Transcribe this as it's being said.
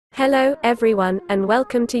Hello, everyone, and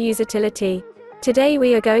welcome to Usitility. Today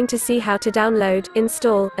we are going to see how to download,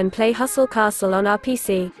 install, and play Hustle Castle on our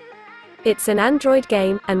PC. It's an Android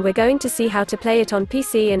game, and we're going to see how to play it on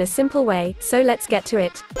PC in a simple way, so let's get to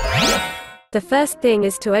it. The first thing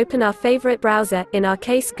is to open our favorite browser, in our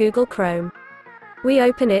case Google Chrome. We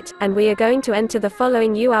open it, and we are going to enter the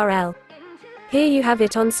following URL. Here you have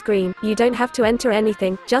it on screen. You don't have to enter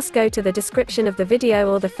anything, just go to the description of the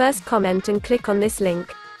video or the first comment and click on this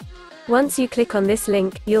link. Once you click on this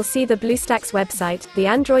link, you'll see the BlueStacks website, the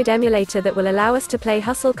Android emulator that will allow us to play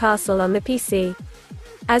Hustle Castle on the PC.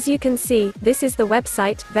 As you can see, this is the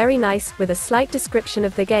website, very nice, with a slight description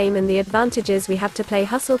of the game and the advantages we have to play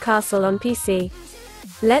Hustle Castle on PC.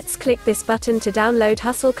 Let's click this button to download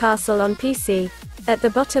Hustle Castle on PC. At the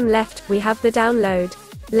bottom left, we have the download.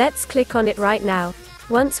 Let's click on it right now.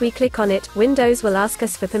 Once we click on it, Windows will ask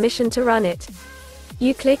us for permission to run it.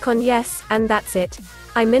 You click on yes, and that's it.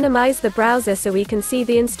 I minimize the browser so we can see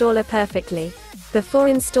the installer perfectly. Before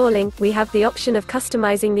installing, we have the option of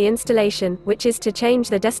customizing the installation, which is to change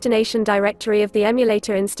the destination directory of the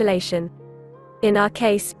emulator installation. In our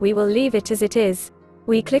case, we will leave it as it is.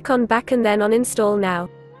 We click on back and then on install now.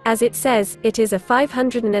 As it says, it is a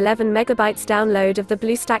 511 megabytes download of the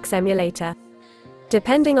BlueStacks emulator.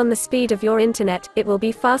 Depending on the speed of your internet, it will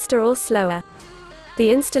be faster or slower.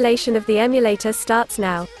 The installation of the emulator starts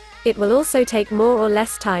now. It will also take more or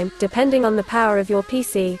less time, depending on the power of your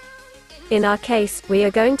PC. In our case, we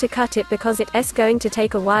are going to cut it because it's going to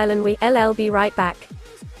take a while and we'll be right back.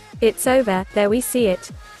 It's over, there we see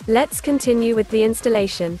it. Let's continue with the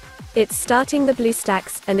installation. It's starting the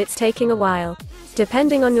BlueStacks, and it's taking a while.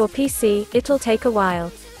 Depending on your PC, it'll take a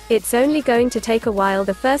while. It's only going to take a while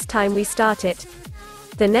the first time we start it.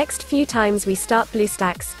 The next few times we start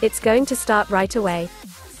BlueStacks, it's going to start right away.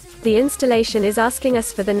 The installation is asking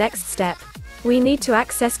us for the next step. We need to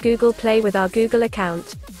access Google Play with our Google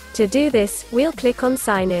account. To do this, we'll click on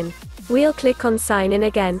Sign In. We'll click on Sign In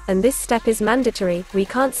again, and this step is mandatory, we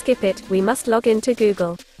can't skip it, we must log into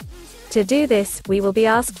Google. To do this, we will be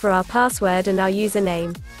asked for our password and our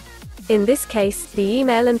username. In this case, the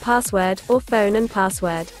email and password, or phone and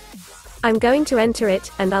password. I'm going to enter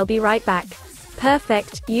it, and I'll be right back.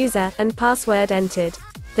 Perfect, user and password entered.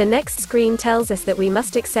 The next screen tells us that we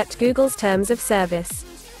must accept Google's terms of service.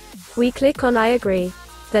 We click on I agree.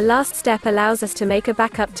 The last step allows us to make a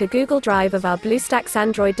backup to Google Drive of our BlueStacks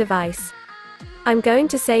Android device. I'm going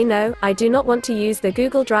to say no, I do not want to use the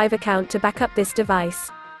Google Drive account to back up this device.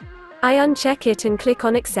 I uncheck it and click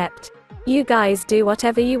on accept. You guys do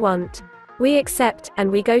whatever you want. We accept, and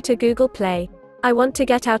we go to Google Play. I want to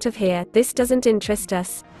get out of here, this doesn't interest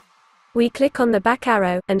us. We click on the back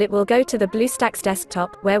arrow, and it will go to the BlueStacks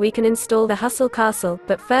desktop, where we can install the Hustle Castle,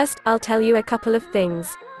 but first, I'll tell you a couple of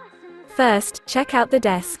things. First, check out the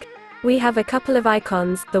desk. We have a couple of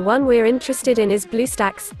icons, the one we're interested in is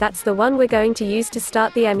BlueStacks, that's the one we're going to use to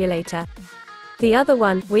start the emulator. The other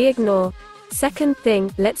one, we ignore. Second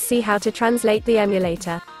thing, let's see how to translate the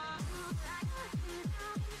emulator.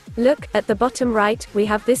 Look, at the bottom right, we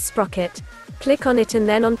have this sprocket. Click on it and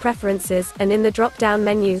then on Preferences, and in the drop-down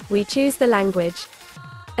menu, we choose the language.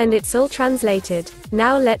 And it's all translated.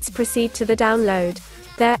 Now let's proceed to the download.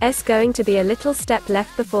 There's going to be a little step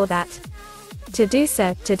left before that. To do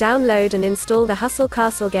so, to download and install the Hustle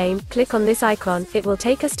Castle game, click on this icon, it will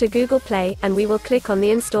take us to Google Play, and we will click on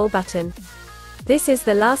the Install button. This is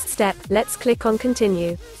the last step, let's click on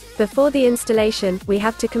Continue. Before the installation, we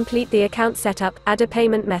have to complete the account setup, add a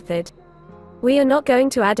payment method. We are not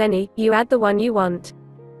going to add any, you add the one you want.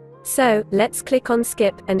 So, let's click on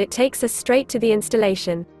Skip, and it takes us straight to the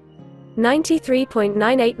installation.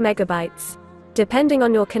 93.98 megabytes. Depending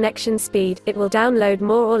on your connection speed, it will download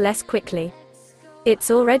more or less quickly.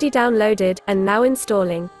 It's already downloaded, and now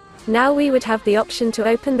installing. Now we would have the option to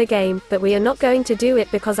open the game, but we are not going to do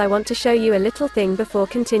it because I want to show you a little thing before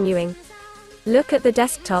continuing. Look at the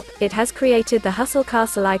desktop, it has created the Hustle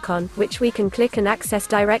Castle icon, which we can click and access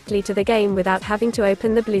directly to the game without having to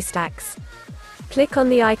open the BlueStacks. Click on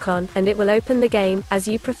the icon, and it will open the game, as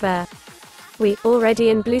you prefer. We, already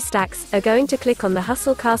in BlueStacks, are going to click on the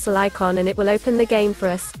Hustle Castle icon and it will open the game for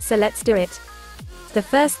us, so let's do it. The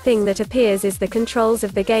first thing that appears is the controls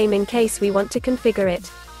of the game in case we want to configure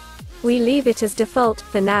it. We leave it as default,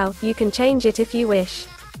 for now, you can change it if you wish.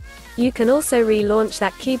 You can also relaunch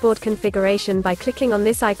that keyboard configuration by clicking on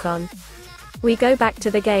this icon. We go back to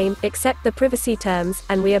the game, accept the privacy terms,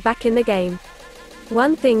 and we are back in the game.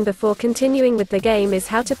 One thing before continuing with the game is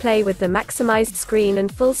how to play with the maximized screen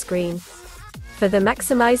and full screen. For the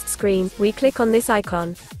maximized screen, we click on this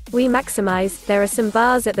icon. We maximize, there are some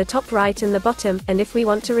bars at the top right and the bottom, and if we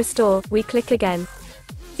want to restore, we click again.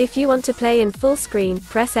 If you want to play in full screen,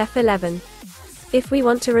 press F11. If we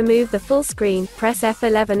want to remove the full screen, press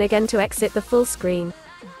F11 again to exit the full screen.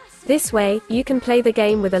 This way, you can play the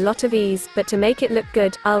game with a lot of ease, but to make it look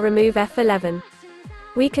good, I'll remove F11.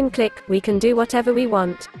 We can click, we can do whatever we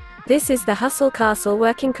want. This is the Hustle Castle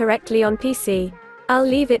working correctly on PC. I'll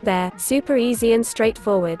leave it there, super easy and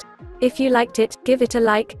straightforward. If you liked it, give it a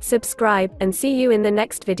like, subscribe, and see you in the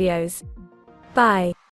next videos. Bye.